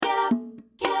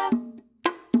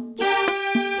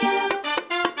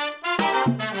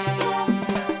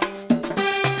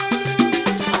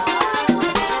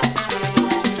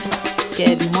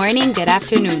morning, good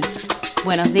afternoon.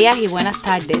 Buenos días y buenas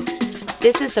tardes.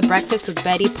 This is the Breakfast with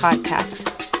Betty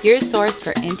podcast, your source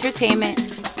for entertainment,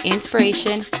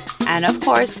 inspiration, and of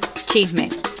course, chisme.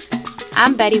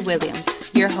 I'm Betty Williams,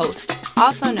 your host,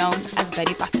 also known as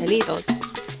Betty Pastelitos.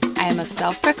 I am a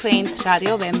self-proclaimed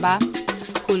Radio Bemba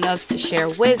who loves to share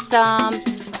wisdom,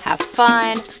 have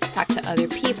fun, talk to other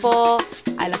people.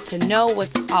 I love to know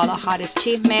what's all the hottest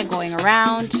chisme going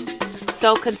around.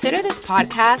 So consider this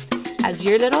podcast as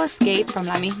your little escape from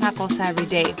la misma cosa every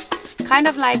day. Kind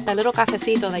of like the little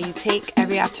cafecito that you take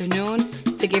every afternoon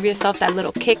to give yourself that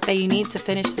little kick that you need to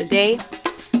finish the day.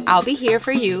 I'll be here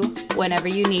for you whenever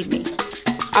you need me.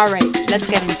 All right, let's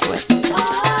get into it.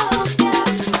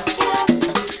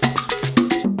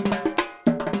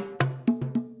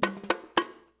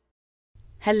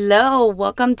 Hello,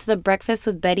 welcome to the Breakfast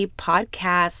with Betty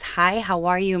podcast. Hi, how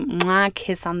are you? Mwah,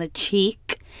 kiss on the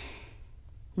cheek.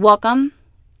 Welcome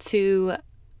to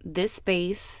this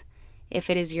space.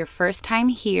 If it is your first time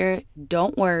here,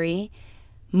 don't worry.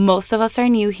 Most of us are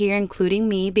new here, including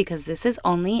me, because this is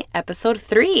only episode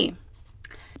 3.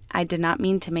 I did not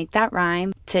mean to make that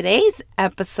rhyme. Today's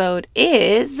episode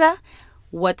is,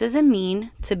 what does it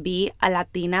mean to be a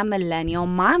Latina Millennial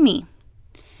Mommy?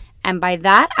 And by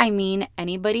that, I mean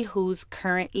anybody who's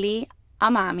currently a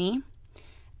mommy,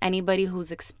 anybody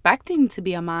who's expecting to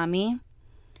be a mommy,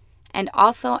 and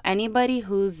also anybody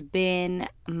who's been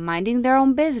minding their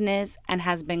own business and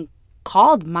has been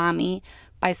called mommy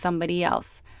by somebody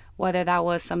else, whether that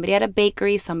was somebody at a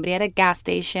bakery, somebody at a gas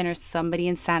station, or somebody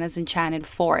in Santa's Enchanted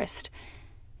Forest.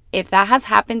 If that has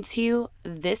happened to you,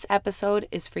 this episode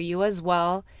is for you as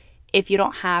well if you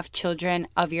don't have children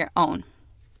of your own.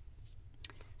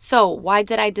 So why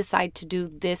did I decide to do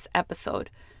this episode?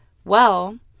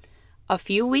 Well, a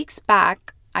few weeks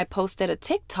back, I posted a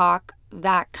TikTok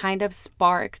that kind of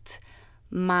sparked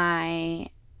my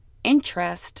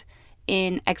interest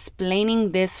in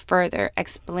explaining this further,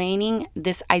 explaining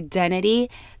this identity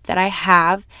that I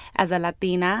have as a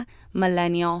Latina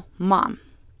Millennial Mom.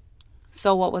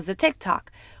 So what was the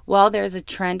TikTok? Well, there's a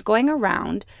trend going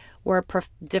around where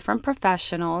different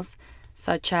professionals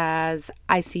such as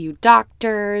ICU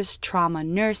doctors, trauma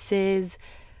nurses,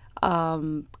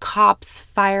 cops,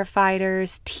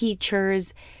 firefighters,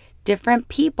 teachers, different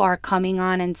people are coming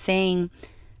on and saying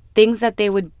things that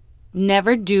they would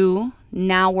never do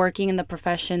now working in the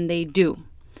profession they do.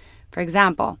 For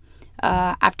example,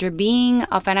 after being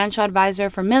a financial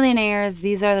advisor for millionaires,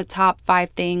 these are the top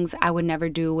 5 things I would never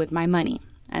do with my money,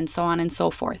 and so on and so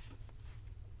forth.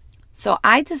 So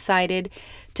I decided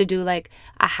to do like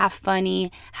a half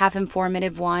funny, half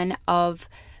informative one of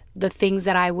the things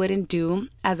that I wouldn't do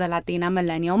as a Latina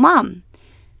Millennial Mom.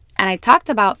 And I talked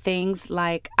about things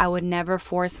like I would never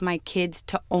force my kids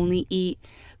to only eat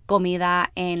comida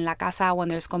en la casa when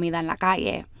there's comida en la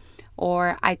calle.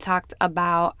 Or I talked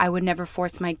about I would never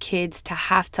force my kids to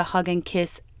have to hug and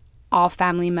kiss all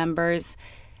family members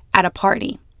at a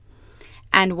party.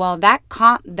 And while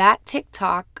that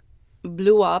TikTok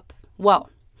blew up, well,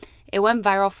 it went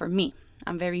viral for me.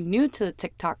 I'm very new to the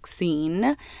TikTok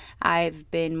scene.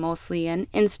 I've been mostly an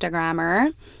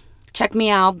Instagrammer. Check me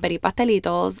out, Betty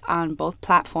Pastelitos, on both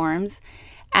platforms.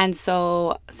 And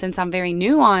so since I'm very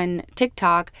new on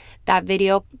TikTok, that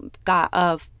video got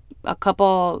a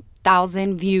couple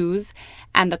thousand views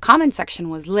and the comment section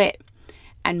was lit.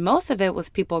 And most of it was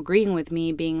people agreeing with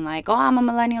me, being like, oh, I'm a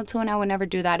millennial too and I would never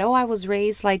do that. Oh, I was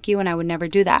raised like you and I would never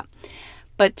do that.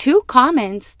 But 2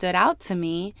 comments stood out to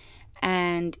me,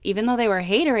 and even though they were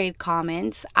haterade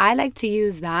comments, I like to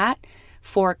use that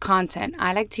for content.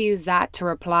 I like to use that to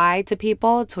reply to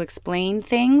people, to explain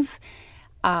things.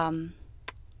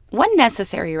 When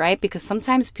necessary, right? Because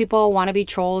sometimes people want to be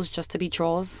trolls just to be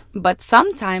trolls. But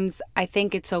sometimes I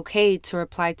think it's okay to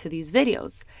reply to these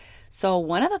videos. So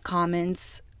one of the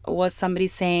comments was somebody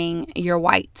saying, you're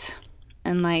white.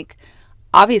 And like,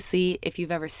 obviously, if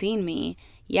you've ever seen me,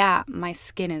 yeah, my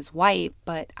skin is white,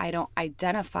 but I don't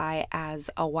identify as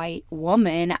a white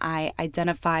woman. I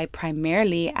identify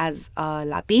primarily as a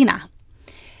Latina.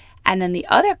 And then the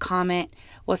other comment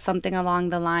was something along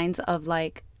the lines of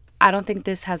like, I don't think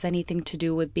this has anything to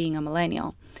do with being a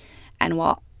millennial. And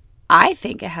well, I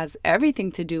think it has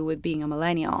everything to do with being a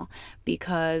millennial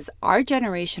because our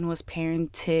generation was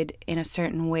parented in a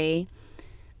certain way.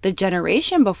 The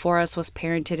generation before us was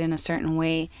parented in a certain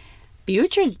way.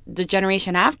 The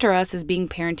generation after us is being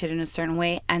parented in a certain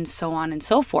way, and so on and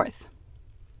so forth.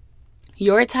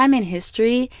 Your time in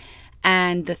history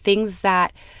and the things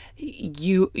that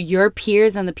your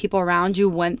peers and the people around you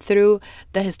went through,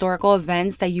 the historical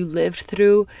events that you lived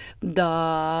through,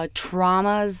 the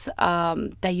traumas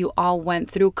that you all went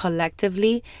through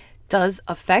collectively does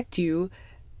affect you,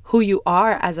 who you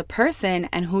are as a person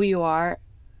and who you are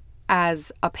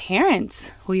as a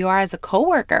parent, who you are as a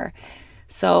coworker.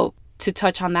 So to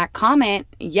touch on that comment,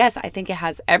 yes, I think it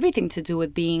has everything to do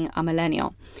with being a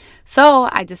millennial. So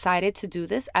I decided to do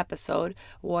this episode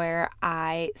where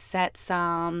I set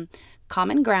some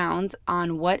common ground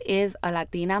on what is a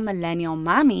Latina Millennial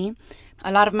Mommy.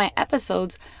 A lot of my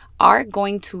episodes are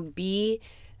going to be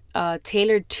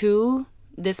tailored to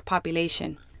this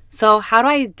population. So how do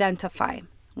I identify?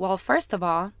 Well, first of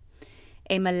all,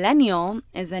 a millennial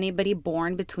is anybody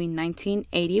born between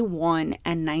 1981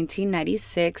 and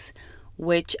 1996,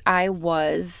 which I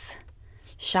was.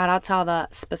 Shout out to all the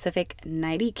specific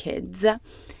 90 kids.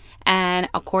 And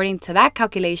according to that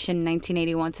calculation,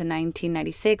 1981 to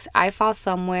 1996, I fall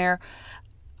somewhere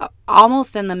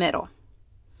almost in the middle.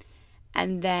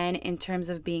 And then in terms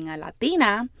of being a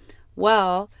Latina,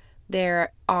 well,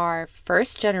 there are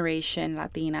first generation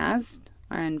Latinas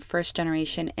and first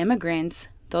generation immigrants.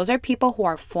 Those are people who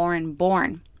are foreign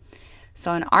born.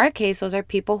 So in our case, those are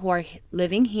people who are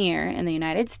living here in the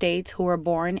United States who were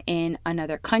born in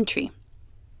another country.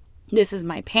 This is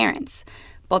my parents.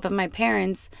 Both of my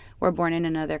parents were born in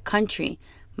another country.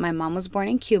 My mom was born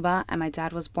in Cuba and my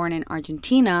dad was born in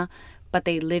Argentina, but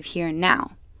they live here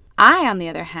now. I, on the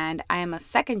other hand, I am a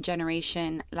second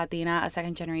generation Latina, a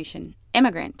second generation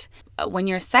immigrant. When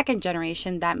you're second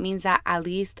generation, that means that at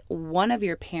least one of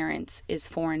your parents is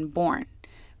foreign born,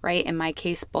 right? In my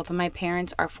case, both of my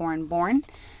parents are foreign born.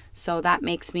 So that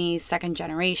makes me second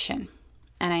generation.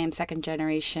 And I am second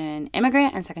generation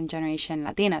immigrant and second generation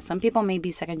Latina. Some people may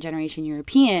be second generation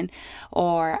European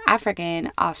or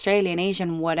African, Australian,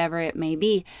 Asian, whatever it may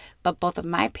be. But both of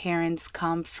my parents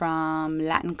come from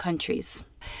Latin countries.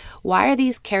 Why are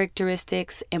these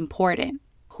characteristics important?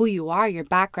 Who you are, your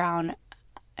background,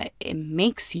 it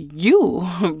makes you,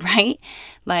 right?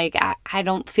 Like, I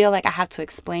don't feel like I have to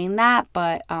explain that,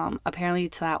 but apparently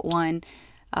to that one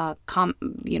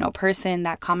person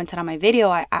that commented on my video,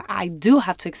 I do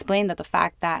have to explain that the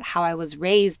fact that how I was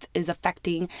raised is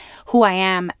affecting who I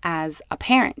am as a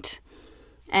parent.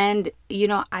 And,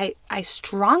 I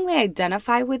strongly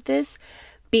identify with this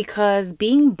because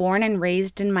being born and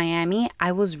raised in Miami,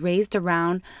 I was raised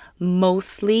around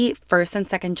mostly first and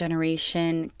second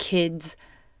generation kids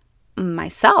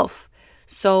myself.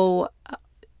 So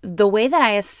the way that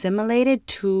I assimilated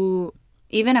to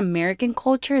even American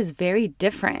culture is very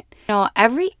different.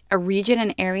 Every region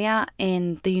and area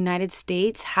in the United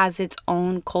States has its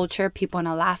own culture. People in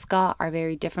Alaska are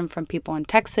very different from people in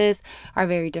Texas, are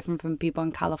very different from people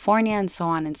in California, and so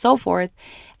on and so forth.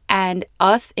 And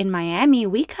us in Miami,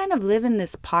 we kind of live in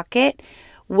this pocket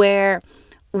where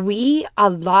a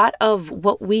lot of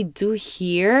what we do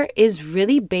here is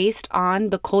really based on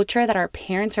the culture that our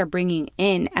parents are bringing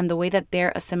in and the way that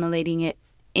they're assimilating it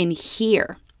in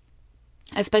here.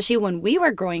 Especially when we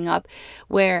were growing up,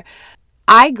 where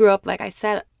I grew up, like I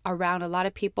said, around a lot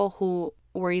of people who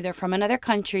were either from another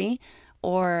country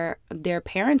or their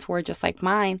parents were just like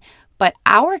mine. But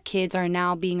our kids are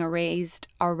now being raised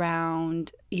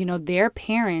around, their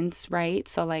parents, right?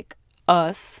 So like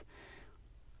us,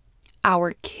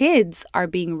 our kids are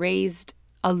being raised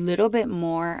a little bit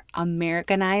more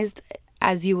Americanized,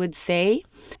 as you would say.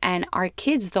 And our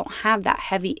kids don't have that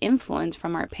heavy influence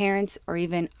from our parents or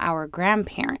even our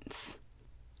grandparents.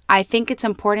 I think it's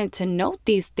important to note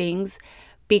these things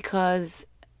because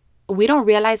we don't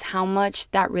realize how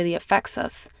much that really affects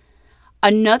us.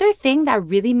 Another thing that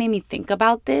really made me think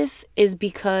about this is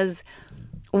because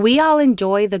we all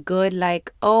enjoy the good,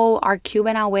 our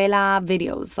Cuban abuela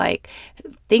videos, like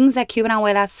things that Cuban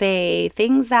abuelas say,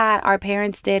 things that our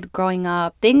parents did growing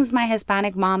up, things my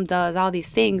Hispanic mom does, all these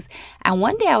things. And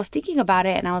one day I was thinking about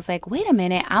it and I was like, wait a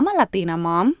minute, I'm a Latina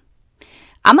mom.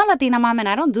 I'm a Latina mom and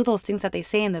I don't do those things that they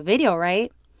say in the video,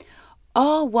 right?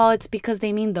 Oh, well, it's because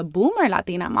they mean the boomer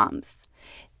Latina moms.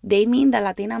 They mean the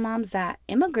Latina moms that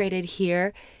immigrated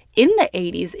here in the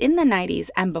 80s, in the 90s,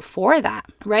 and before that,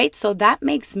 right? So that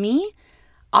makes me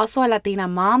also a Latina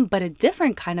mom, but a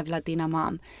different kind of Latina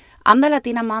mom. I'm the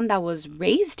Latina mom that was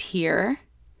raised here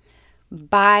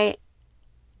by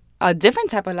a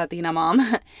different type of Latina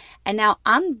mom. And now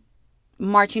I'm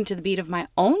marching to the beat of my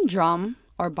own drum,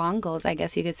 or bongos, I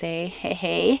guess you could say,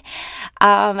 hey.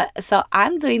 So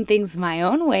I'm doing things my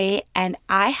own way, and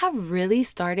I have really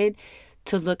started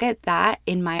to look at that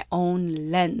in my own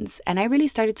lens. And I really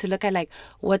started to look at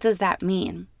what does that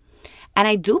mean? And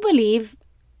I do believe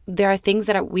there are things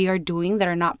that we are doing that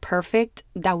are not perfect,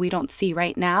 that we don't see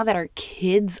right now, that our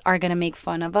kids are going to make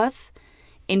fun of us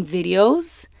in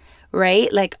videos,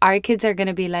 right? Like our kids are going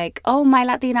to be like, oh, my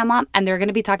Latina mom. And they're going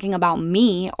to be talking about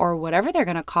me or whatever they're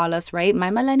going to call us, right? My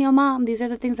millennial mom. These are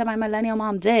the things that my millennial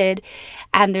mom did.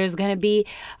 And there's going to be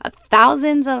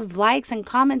thousands of likes and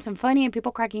comments and funny and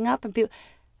people cracking up and people.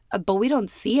 But we don't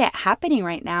see it happening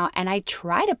right now. And I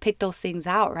try to pick those things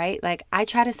out, right? Like I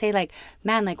try to say like,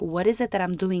 man, like what is it that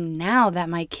I'm doing now that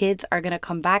my kids are going to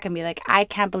come back and be like, I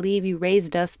can't believe you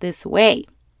raised us this way.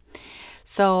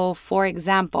 So for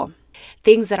example,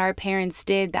 things that our parents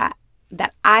did that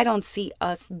I don't see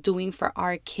us doing for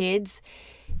our kids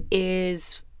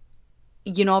is,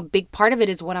 a big part of it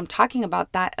is what I'm talking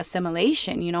about, that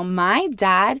assimilation. My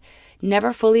dad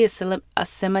never fully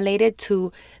assimilated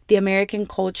to the American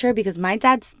culture because my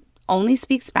dad only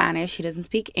speaks Spanish. He doesn't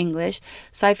speak English.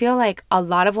 So I feel like a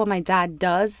lot of what my dad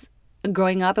does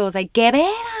growing up, it was like, que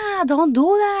pena, don't do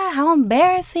that, how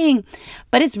embarrassing.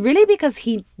 But it's really because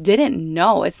he didn't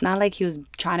know. It's not like he was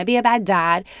trying to be a bad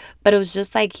dad, but it was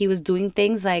just like he was doing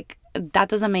things like, that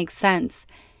doesn't make sense.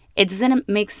 It doesn't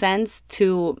make sense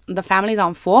to the families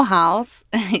on Full House,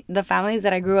 the families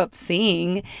that I grew up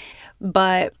seeing,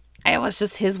 but it was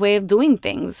just his way of doing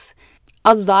things.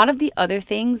 A lot of the other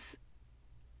things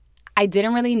I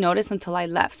didn't really notice until I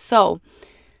left. So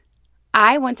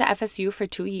I went to FSU for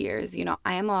 2 years.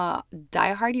 I am a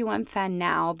diehard UM fan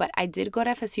now, but I did go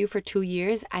to FSU for 2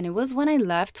 years. And it was when I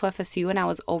left to FSU and I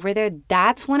was over there,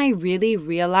 that's when I really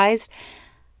realized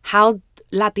how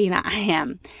Latina I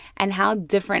am and how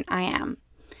different I am.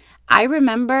 I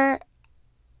remember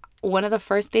one of the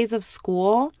first days of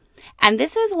school, and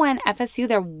this is when FSU,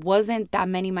 there wasn't that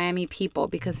many Miami people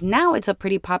because now it's a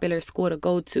pretty popular school to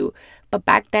go to. But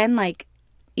back then, like,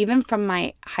 even from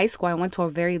my high school, I went to a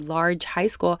very large high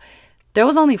school. There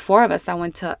was only 4 of us that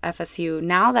went to FSU.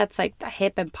 Now that's like the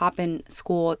hip and poppin'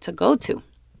 school to go to.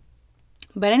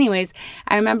 But anyways,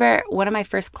 I remember one of my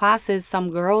first classes,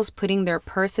 some girls putting their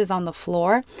purses on the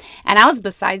floor, and I was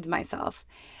beside myself.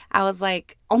 I was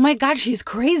like, oh my God, she's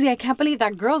crazy. I can't believe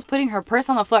that girl's putting her purse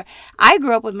on the floor. I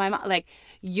grew up with my mom. Like,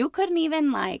 you couldn't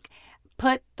even like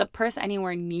put the purse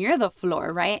anywhere near the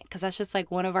floor, right? Because that's just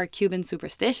like one of our Cuban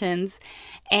superstitions.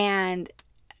 And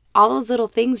all those little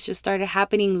things just started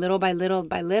happening little by little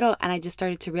by little. And I just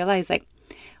started to realize like,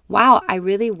 wow, I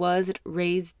really was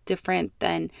raised different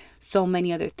than so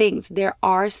many other things. There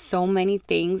are so many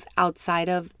things outside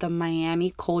of the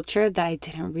Miami culture that I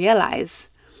didn't realize.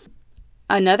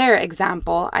 Another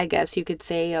example, I guess you could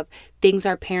say, of things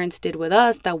our parents did with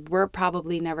us that we're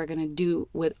probably never going to do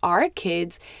with our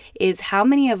kids is how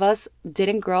many of us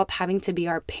didn't grow up having to be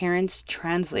our parents'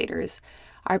 translators,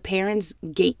 our parents'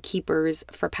 gatekeepers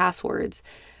for passwords.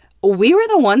 We were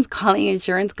the ones calling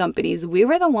insurance companies. We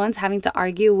were the ones having to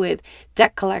argue with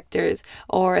debt collectors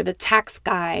or the tax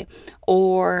guy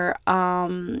or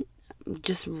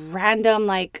just random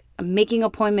like making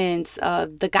appointments,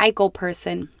 the Geico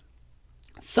person.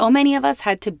 So many of us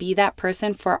had to be that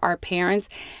person for our parents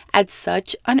at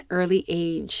such an early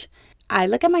age. I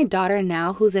look at my daughter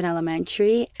now who's in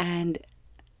elementary, and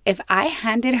if I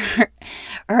handed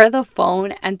her the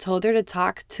phone and told her to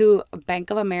talk to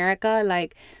Bank of America,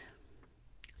 like,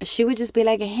 she would just be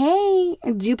like, hey,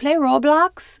 do you play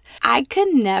Roblox? I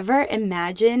could never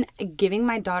imagine giving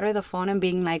my daughter the phone and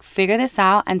being like, figure this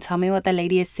out and tell me what the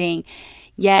lady is saying.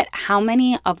 Yet, how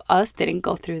many of us didn't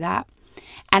go through that?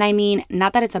 And I mean,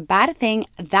 not that it's a bad thing,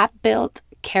 that built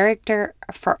character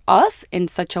for us in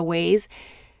such a ways.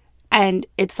 And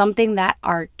it's something that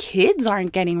our kids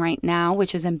aren't getting right now,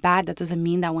 which isn't bad. That doesn't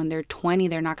mean that when they're 20,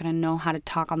 they're not going to know how to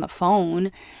talk on the phone.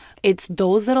 It's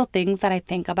those little things that I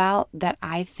think about that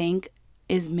I think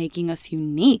is making us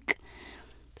unique.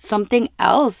 Something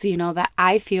else, that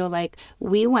I feel like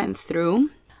we went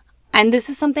through, and this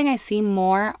is something I see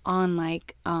more on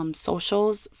like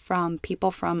socials from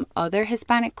people from other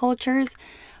Hispanic cultures,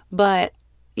 but,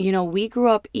 we grew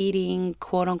up eating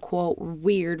quote unquote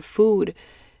weird food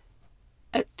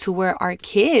to where our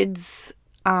kids,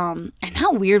 and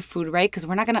not weird food, right? Because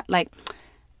we're not going to like...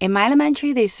 In my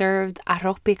elementary, they served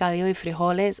arroz picadillo y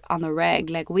frijoles on the reg.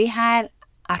 Like, we had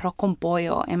arroz con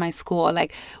pollo in my school.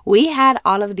 Like, we had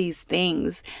all of these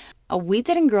things. We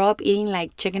didn't grow up eating,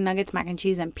 like, chicken nuggets, mac and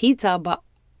cheese, and pizza, but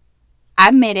I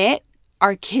admit it,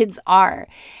 our kids are.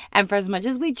 And for as much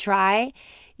as we try,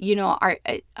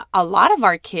 a lot of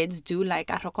our kids do, like,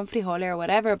 arroz con frijoles or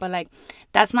whatever, but, like,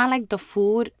 that's not, like, the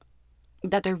food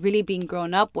that they're really being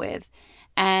grown up with.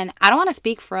 And I don't want to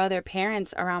speak for other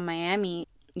parents around Miami.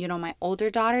 My older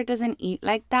daughter doesn't eat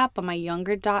like that, but my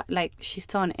younger daughter, like, she's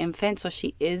still an infant, so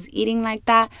she is eating like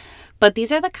that. But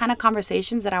these are the kind of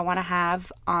conversations that I want to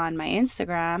have on my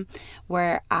Instagram,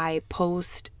 where I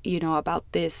post,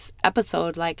 about this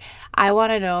episode. Like, I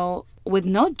want to know with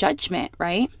no judgment,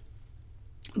 right?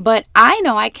 But I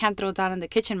know I can't throw down in the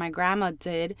kitchen. My grandma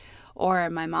did, or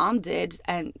my mom did.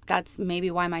 And that's maybe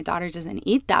why my daughter doesn't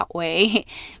eat that way,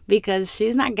 because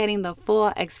she's not getting the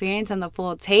full experience and the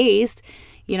full taste.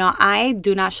 I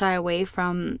do not shy away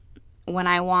from when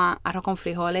I want arroz con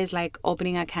frijoles, like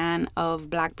opening a can of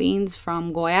black beans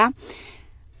from Goya.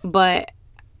 But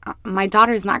my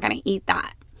daughter is not going to eat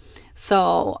that.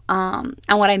 So, and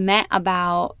what I meant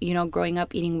about, growing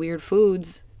up eating weird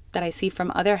foods that I see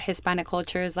from other Hispanic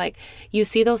cultures, like, you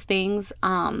see those things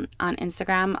on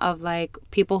Instagram of, like,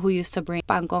 people who used to bring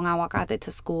pan con aguacate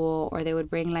to school, or they would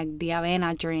bring, like, the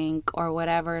avena drink or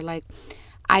whatever. Like,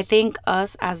 I think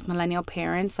us as millennial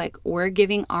parents, like, we're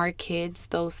giving our kids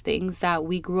those things that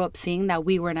we grew up seeing that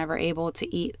we were never able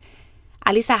to eat.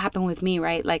 At least that happened with me,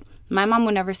 right? Like, my mom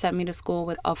would never send me to school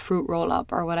with a fruit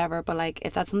roll-up or whatever. But, like,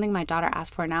 if that's something my daughter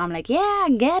asked for now, I'm like, yeah,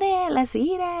 get it. Let's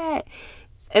eat it.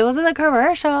 It was in the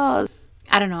commercials.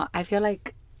 I don't know. I feel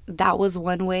like that was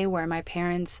one way where my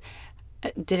parents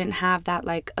didn't have that,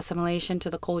 like, assimilation to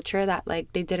the culture, that,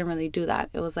 like, they didn't really do that.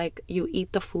 It was like, you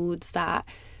eat the foods that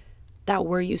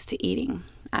we're used to eating.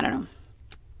 I don't know.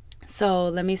 So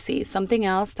let me see. Something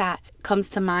else that comes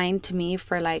to mind to me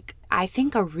for, like, I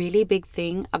think a really big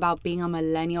thing about being a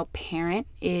millennial parent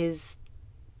is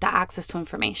the access to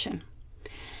information.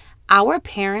 Our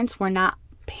parents were not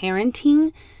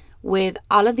parenting with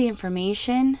all of the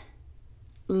information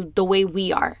the way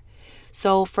we are.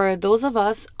 So for those of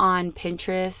us on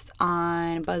Pinterest,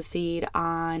 on BuzzFeed,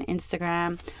 on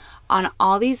Instagram, on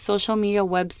all these social media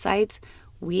websites,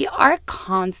 we are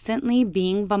constantly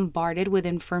being bombarded with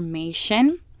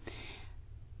information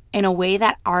in a way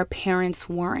that our parents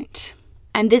weren't.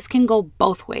 And this can go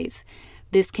both ways.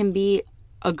 This can be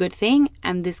a good thing,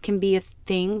 and this can be a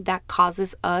thing that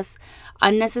causes us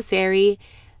unnecessary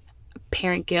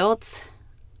parent guilt,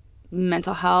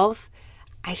 mental health.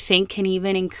 I think can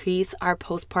even increase our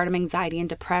postpartum anxiety and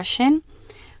depression.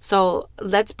 So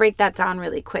let's break that down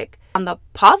really quick. On the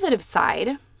positive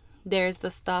side, there's the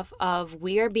stuff of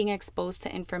we are being exposed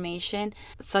to information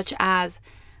such as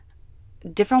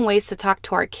different ways to talk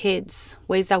to our kids,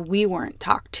 ways that we weren't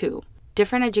talked to,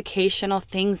 different educational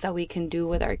things that we can do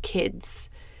with our kids.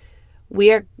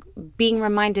 We are being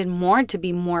reminded more to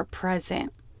be more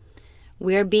present.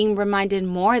 We are being reminded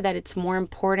more that it's more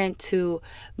important to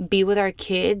be with our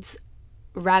kids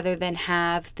rather than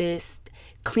have this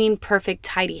clean, perfect,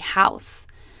 tidy house.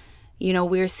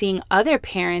 We're seeing other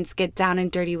parents get down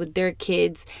and dirty with their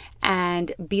kids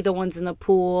and be the ones in the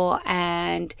pool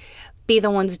and be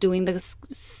the ones doing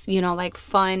the, like,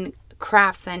 fun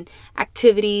crafts and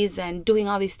activities and doing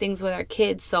all these things with our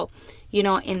kids. So,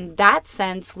 in that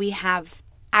sense, we have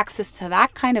access to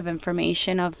that kind of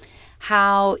information of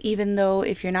how, even though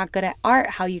if you're not good at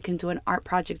art, how you can do an art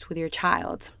project with your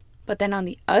child. But then on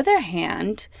the other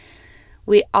hand,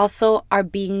 we also are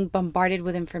being bombarded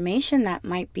with information that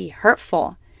might be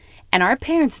hurtful. And our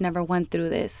parents never went through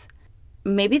this.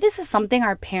 Maybe this is something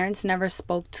our parents never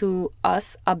spoke to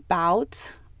us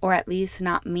about, or at least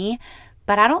not me.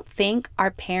 But I don't think our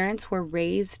parents were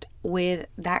raised with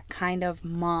that kind of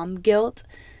mom guilt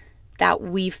that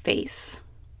we face.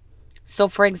 So,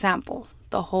 for example,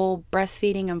 the whole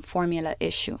breastfeeding and formula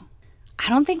issue. I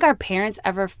don't think our parents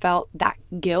ever felt that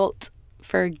guilt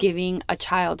for giving a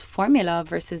child formula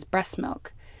versus breast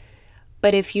milk.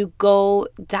 But if you go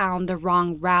down the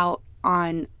wrong route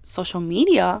on social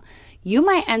media, you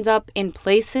might end up in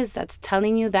places that's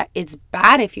telling you that it's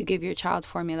bad if you give your child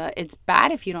formula. It's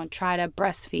bad if you don't try to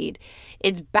breastfeed.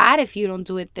 It's bad if you don't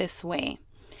do it this way.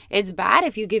 It's bad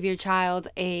if you give your child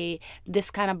this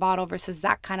kind of bottle versus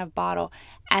that kind of bottle.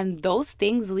 And those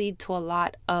things lead to a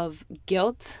lot of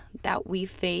guilt that we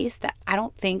face that I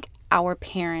don't think our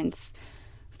parents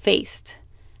faced.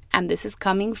 And this is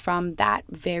coming from that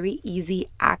very easy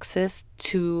access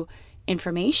to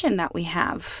information that we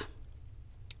have.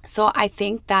 So I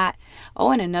think that,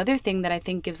 and another thing that I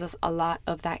think gives us a lot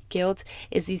of that guilt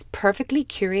is these perfectly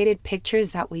curated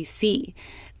pictures that we see.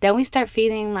 Then we start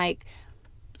feeling like,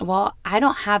 well, I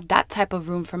don't have that type of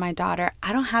room for my daughter.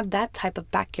 I don't have that type of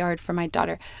backyard for my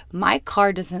daughter. My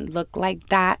car doesn't look like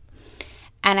that.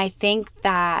 And I think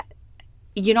that,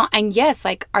 and yes,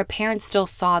 like, our parents still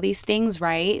saw these things,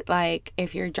 right? Like,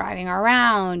 if you're driving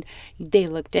around, they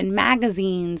looked in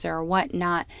magazines or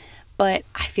whatnot. But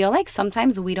I feel like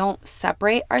sometimes we don't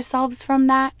separate ourselves from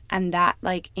that, and that,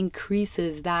 like,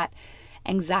 increases that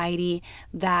anxiety,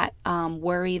 that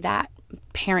worry, that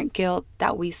parent guilt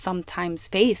that we sometimes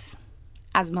face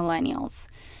as millennials.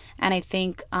 And I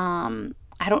think,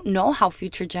 I don't know how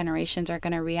future generations are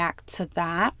going to react to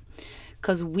that,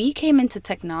 because we came into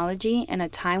technology in a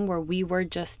time where we were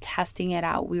just testing it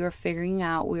out. We were figuring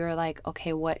out, we were like,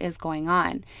 okay, what is going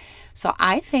on? So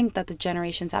I think that the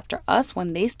generations after us,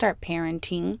 when they start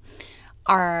parenting,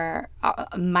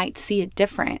 might see it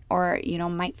different, or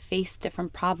might face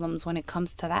different problems when it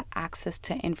comes to that access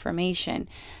to information.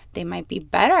 They might be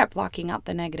better at blocking out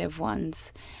the negative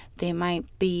ones. They might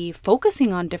be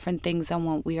focusing on different things than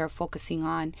what we are focusing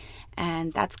on,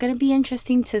 and that's going to be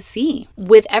interesting to see.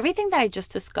 With everything that I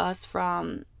just discussed,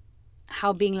 from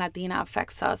how being Latina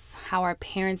affects us, how our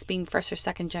parents being first or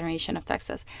second generation affects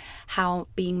us, how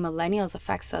being millennials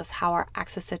affects us, how our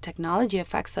access to technology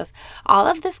affects us. All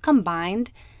of this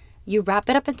combined, you wrap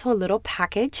it up into a little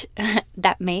package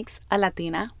that makes a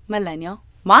Latina Millennial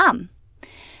Mom.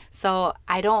 So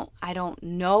I don't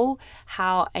know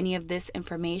how any of this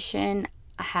information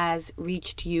has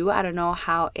reached you. I don't know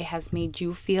how it has made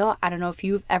you feel. I don't know if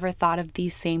you've ever thought of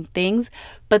these same things,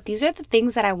 but these are the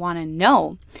things that I want to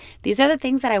know. These are the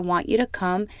things that I want you to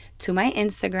come to my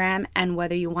Instagram, and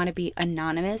whether you want to be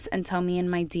anonymous and tell me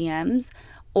in my DMs,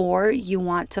 or you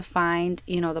want to find,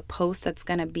 the post that's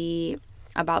going to be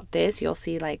about this, you'll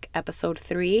see like episode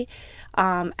 3.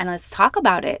 And let's talk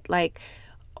about it. Like,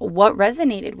 what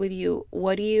resonated with you?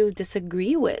 What do you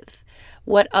disagree with?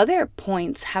 What other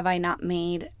points have I not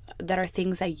made that are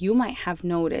things that you might have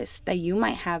noticed, that you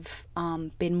might have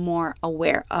been more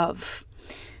aware of?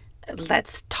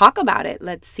 Let's talk about it.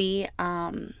 Let's see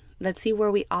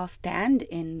where we all stand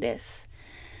in this.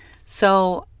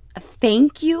 So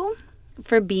thank you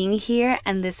for being here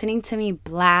and listening to me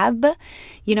blab.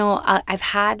 I've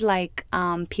had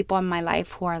people in my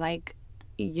life who are like,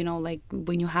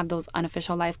 when you have those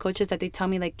unofficial life coaches that they tell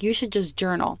me like, you should just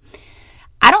journal.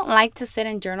 I don't like to sit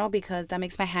and journal because that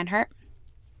makes my hand hurt.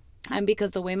 And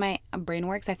because the way my brain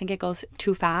works, I think it goes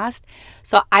too fast.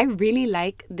 So I really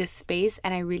like this space,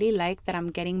 and I really like that I'm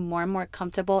getting more and more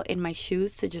comfortable in my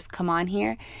shoes to just come on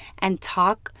here and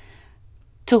talk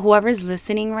to whoever's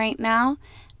listening right now,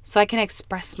 so I can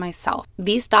express myself.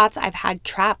 These thoughts I've had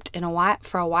trapped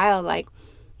for a while, like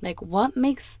what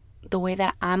makes the way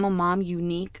that I'm a mom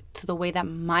unique to the way that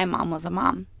my mom was a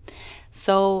mom.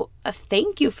 So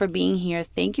thank you for being here.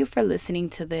 Thank you for listening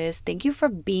to this. Thank you for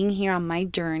being here on my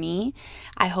journey.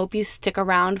 I hope you stick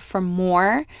around for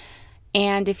more.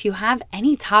 And if you have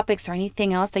any topics or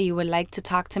anything else that you would like to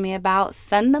talk to me about,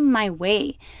 send them my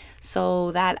way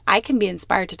so that I can be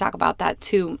inspired to talk about that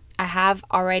too. I have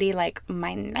already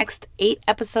my next 8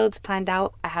 episodes planned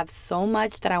out. I have so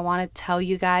much that I want to tell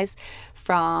you guys,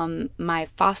 from my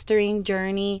fostering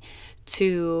journey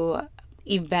to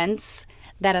events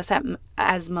that us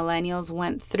as millennials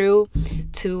went through,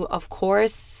 to, of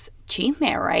course,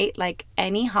 chisme, right? Like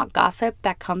any hot gossip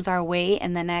that comes our way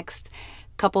in the next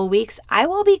couple weeks, I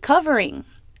will be covering.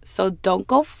 So don't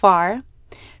go far.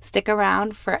 Stick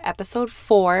around for episode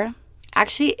 4.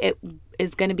 Actually, it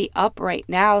is going to be up right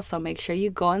now, so make sure you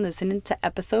go and listen to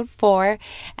episode 4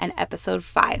 and episode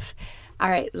 5. All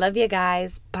right, love you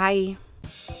guys. Bye.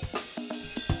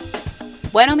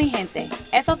 Bueno, mi gente,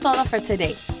 eso todo for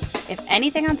today. If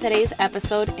anything on today's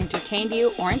episode entertained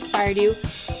you or inspired you,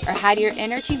 or had your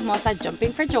inner chismosa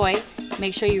jumping for joy,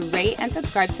 make sure you rate and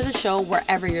subscribe to the show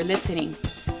wherever you're listening.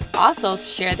 Also,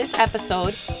 share this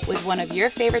episode with one of your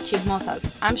favorite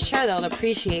chismosas. I'm sure they'll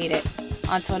appreciate it.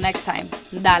 Until next time,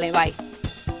 dale, bye.